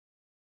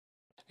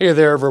Hey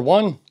there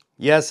everyone.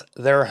 Yes,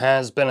 there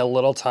has been a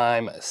little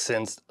time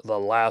since the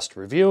last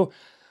review,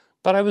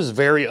 but I was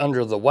very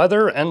under the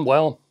weather and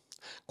well,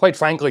 quite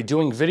frankly,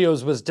 doing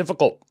videos was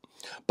difficult.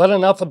 But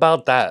enough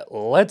about that.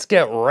 Let's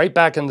get right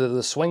back into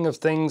the swing of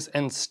things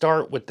and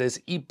start with this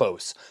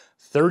Epos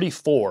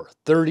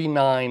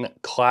 3439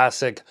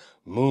 Classic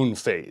Moon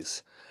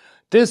Phase.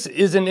 This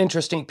is an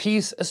interesting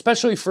piece,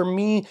 especially for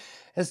me,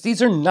 as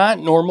these are not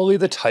normally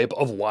the type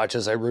of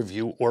watches I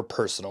review or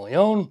personally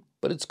own,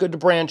 but it's good to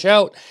branch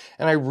out,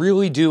 and I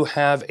really do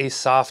have a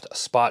soft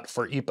spot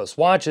for Epos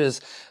watches,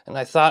 and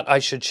I thought I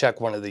should check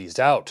one of these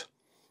out.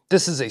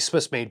 This is a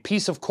Swiss-made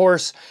piece, of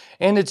course,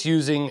 and it's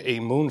using a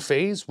moon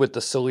phase with the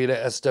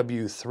Sellita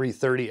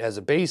SW330 as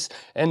a base,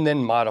 and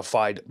then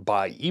modified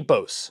by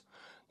Epos.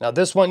 Now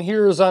this one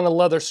here is on a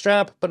leather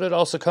strap, but it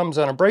also comes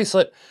on a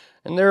bracelet,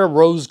 and there are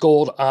rose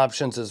gold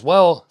options as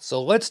well.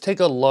 So let's take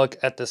a look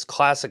at this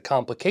classic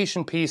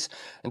complication piece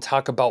and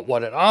talk about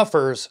what it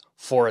offers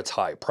for its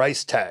high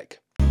price tag.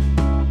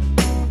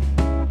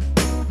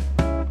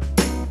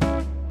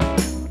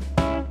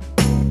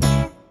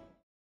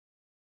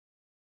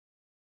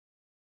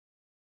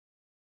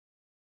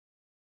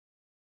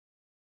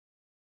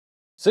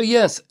 So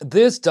yes,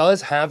 this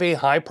does have a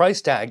high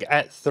price tag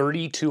at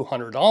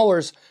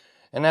 $3,200.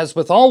 And as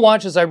with all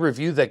watches I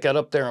review that get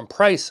up there in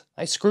price,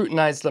 I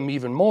scrutinize them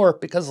even more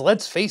because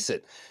let's face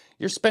it,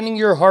 you're spending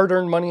your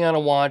hard-earned money on a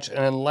watch, and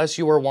unless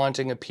you are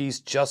wanting a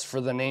piece just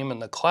for the name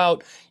and the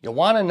clout, you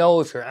want to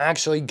know if you're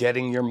actually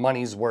getting your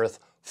money's worth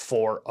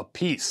for a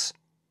piece.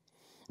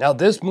 Now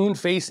this moon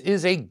face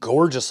is a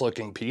gorgeous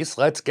looking piece.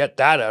 Let's get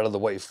that out of the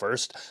way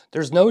first.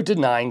 There's no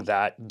denying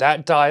that.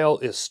 That dial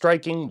is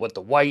striking with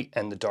the white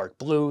and the dark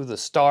blue, the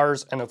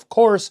stars, and of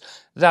course,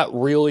 that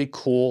really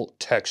cool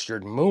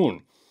textured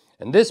moon.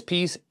 And this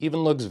piece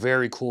even looks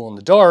very cool in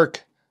the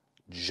dark.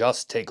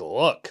 Just take a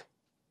look.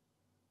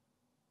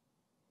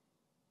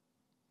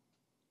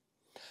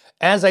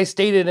 As I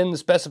stated in the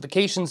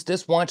specifications,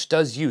 this watch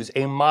does use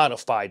a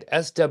modified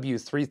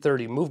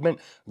SW330 movement,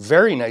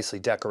 very nicely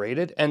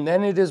decorated, and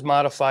then it is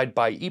modified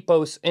by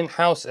Epos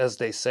in-house, as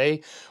they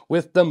say,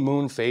 with the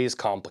moon phase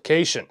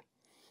complication.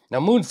 Now,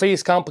 moon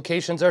phase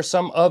complications are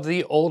some of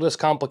the oldest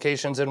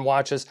complications in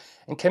watches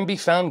and can be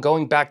found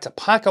going back to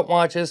pocket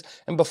watches,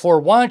 and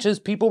before watches,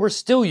 people were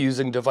still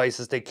using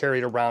devices they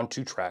carried around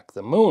to track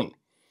the moon.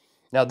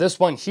 Now this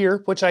one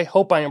here, which I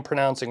hope I am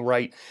pronouncing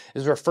right,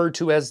 is referred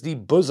to as the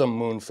bosom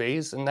moon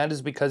phase, and that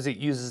is because it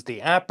uses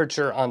the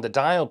aperture on the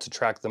dial to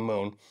track the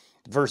moon,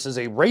 versus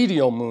a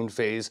radial moon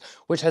phase,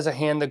 which has a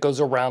hand that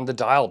goes around the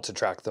dial to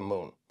track the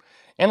moon.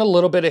 And a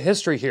little bit of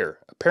history here.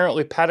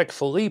 Apparently Patek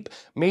Philippe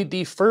made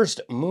the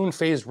first moon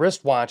phase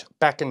wristwatch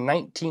back in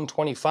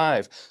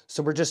 1925,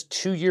 so we're just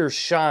 2 years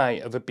shy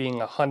of it being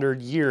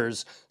 100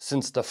 years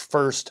since the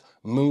first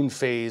moon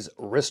phase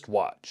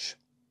wristwatch.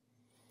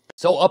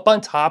 So up on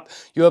top,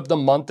 you have the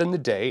month and the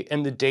day,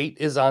 and the date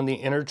is on the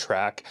inner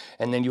track,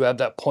 and then you have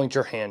that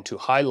pointer hand to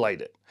highlight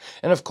it.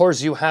 And of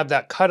course, you have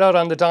that cutout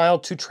on the dial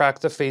to track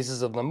the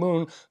phases of the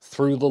moon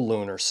through the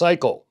lunar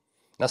cycle.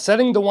 Now,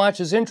 setting the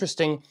watch is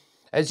interesting,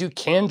 as you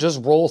can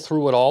just roll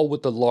through it all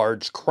with the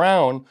large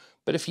crown,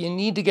 but if you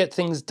need to get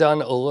things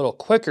done a little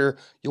quicker,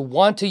 you'll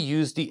want to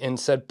use the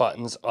inset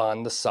buttons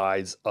on the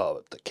sides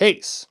of the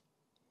case.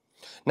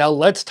 Now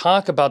let's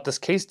talk about this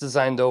case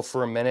design though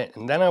for a minute,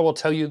 and then I will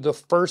tell you the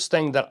first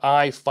thing that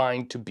I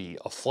find to be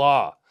a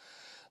flaw.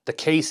 The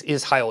case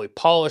is highly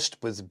polished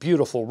with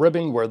beautiful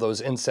ribbing where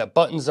those inset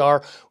buttons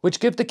are, which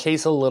give the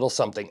case a little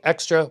something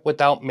extra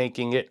without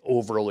making it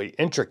overly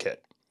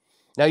intricate.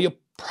 Now you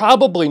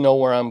probably know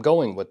where I'm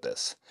going with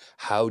this.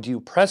 How do you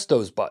press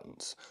those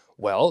buttons?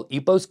 Well,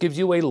 Epos gives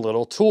you a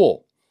little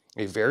tool,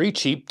 a very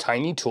cheap,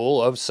 tiny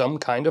tool of some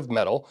kind of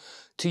metal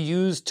to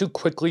use to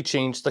quickly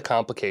change the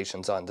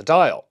complications on the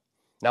dial.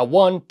 Now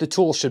one, the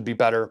tool should be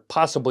better,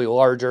 possibly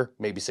larger,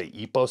 maybe say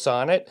Epos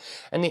on it,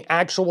 and the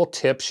actual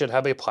tip should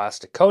have a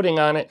plastic coating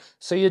on it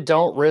so you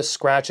don't risk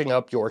scratching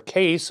up your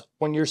case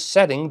when you're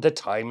setting the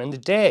time and the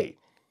day.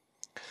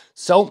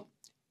 So,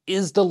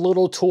 is the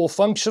little tool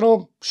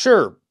functional?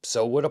 Sure,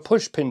 so would a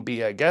push pin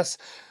be, I guess.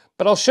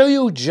 But I'll show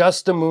you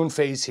just the moon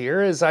phase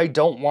here, as I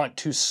don't want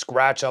to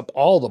scratch up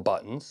all the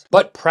buttons.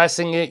 But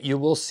pressing it, you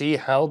will see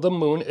how the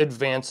moon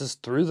advances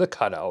through the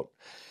cutout.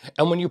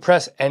 And when you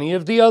press any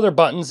of the other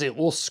buttons, it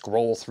will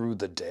scroll through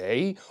the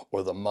day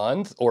or the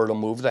month, or it'll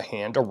move the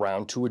hand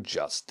around to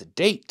adjust the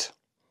date.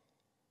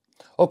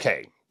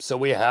 Okay, so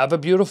we have a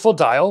beautiful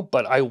dial,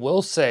 but I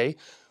will say,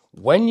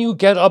 when you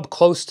get up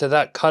close to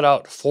that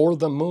cutout for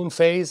the moon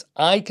phase,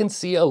 I can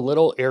see a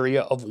little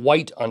area of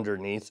white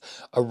underneath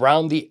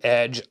around the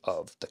edge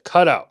of the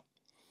cutout.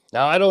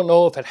 Now, I don't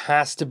know if it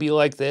has to be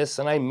like this,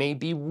 and I may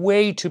be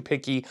way too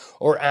picky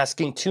or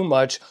asking too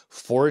much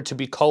for it to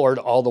be colored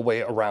all the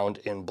way around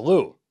in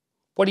blue.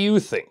 What do you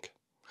think?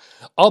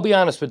 I'll be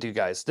honest with you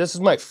guys, this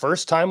is my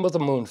first time with a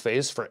moon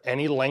phase for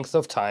any length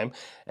of time,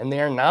 and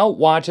they are not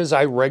watches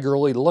I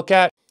regularly look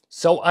at,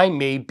 so I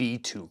may be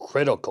too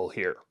critical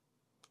here.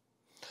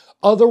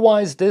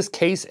 Otherwise, this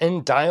case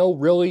and dial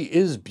really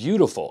is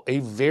beautiful. A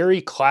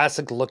very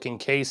classic looking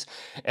case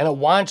and a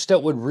watch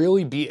that would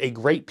really be a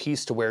great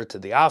piece to wear to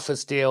the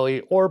office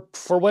daily or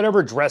for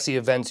whatever dressy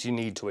events you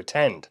need to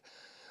attend.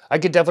 I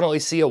could definitely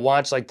see a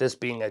watch like this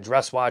being a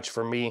dress watch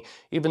for me,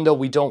 even though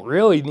we don't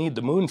really need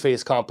the moon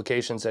phase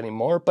complications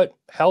anymore, but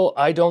hell,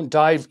 I don't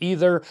dive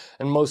either,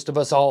 and most of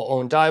us all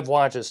own dive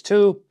watches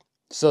too,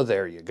 so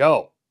there you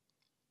go.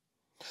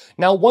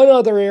 Now, one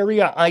other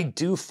area I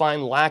do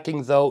find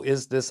lacking though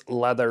is this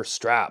leather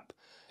strap.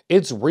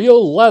 It's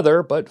real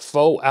leather, but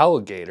faux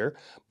alligator,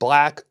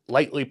 black,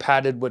 lightly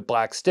padded with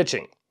black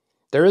stitching.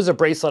 There is a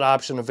bracelet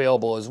option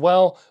available as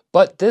well,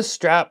 but this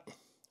strap,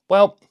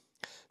 well,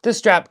 this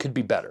strap could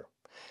be better.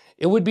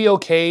 It would be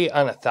okay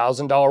on a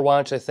 $1,000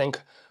 watch, I think,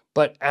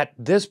 but at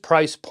this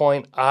price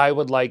point, I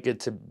would like it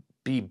to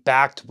be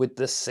backed with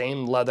the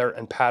same leather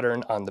and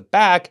pattern on the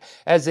back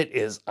as it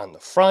is on the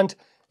front.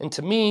 And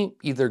to me,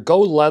 either go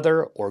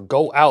leather or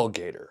go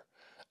alligator.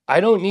 I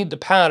don't need the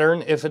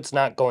pattern if it's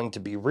not going to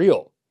be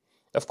real.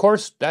 Of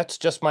course, that's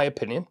just my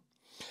opinion.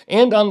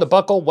 And on the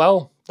buckle,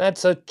 well,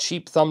 that's a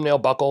cheap thumbnail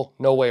buckle,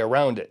 no way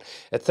around it.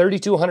 At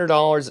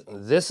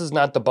 $3,200, this is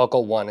not the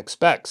buckle one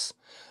expects.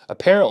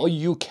 Apparently,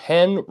 you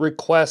can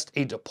request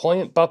a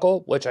deployant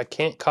buckle, which I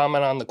can't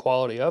comment on the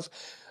quality of,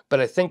 but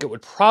I think it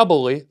would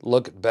probably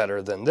look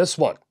better than this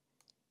one.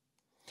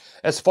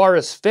 As far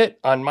as fit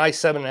on my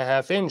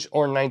 7.5 inch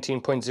or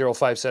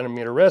 19.05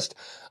 centimeter wrist,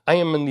 I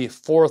am in the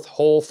 4th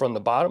hole from the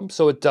bottom,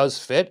 so it does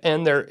fit,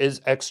 and there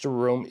is extra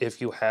room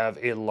if you have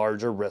a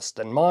larger wrist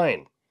than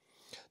mine.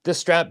 This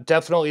strap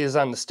definitely is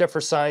on the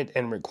stiffer side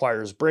and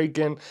requires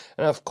break-in,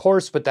 and of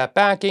course with that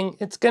backing,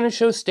 it's going to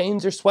show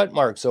stains or sweat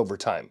marks over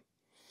time.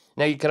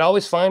 Now you can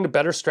always find a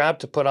better strap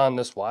to put on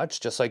this watch,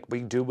 just like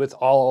we do with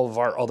all of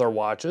our other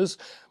watches,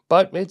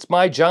 but it's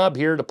my job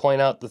here to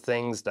point out the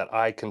things that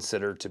I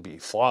consider to be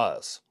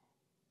flaws.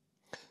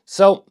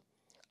 So,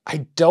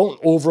 I don't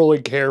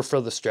overly care for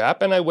the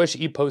strap, and I wish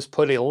Epos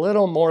put a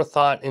little more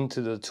thought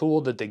into the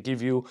tool that they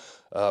give you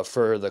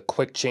for the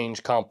quick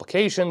change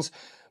complications,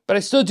 but I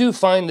still do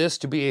find this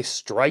to be a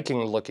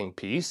striking looking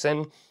piece,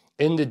 and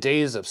in the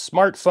days of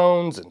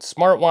smartphones and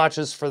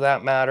smartwatches for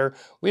that matter,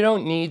 we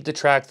don't need to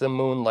track the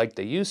moon like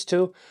they used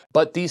to,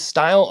 but these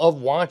style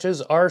of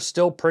watches are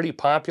still pretty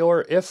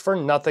popular if for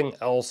nothing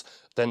else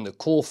than the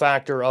cool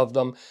factor of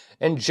them,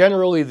 and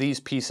generally these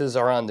pieces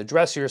are on the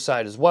dressier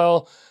side as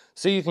well,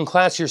 so you can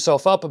class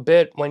yourself up a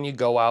bit when you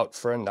go out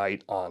for a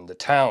night on the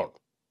town.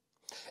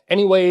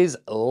 Anyways,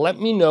 let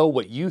me know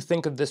what you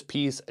think of this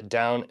piece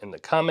down in the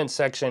comment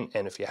section,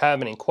 and if you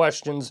have any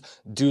questions,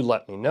 do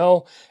let me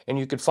know. And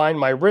you can find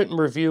my written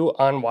review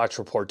on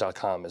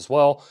watchreport.com as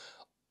well.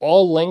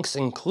 All links,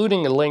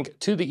 including a link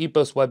to the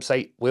Epos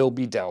website, will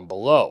be down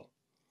below.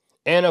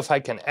 And if I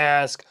can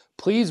ask,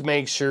 please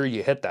make sure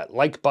you hit that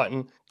like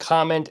button,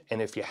 comment,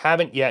 and if you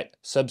haven't yet,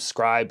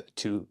 subscribe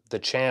to the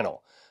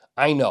channel.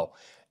 I know,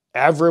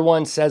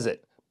 everyone says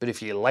it, but if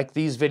you like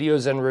these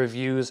videos and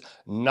reviews,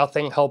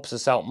 nothing helps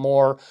us out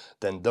more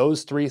than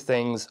those 3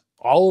 things.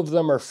 All of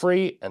them are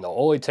free and they'll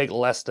only take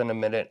less than a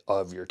minute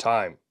of your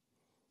time.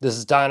 This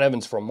is Don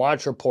Evans from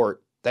Watch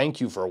Report. Thank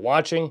you for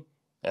watching,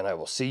 and I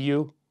will see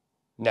you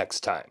next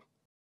time.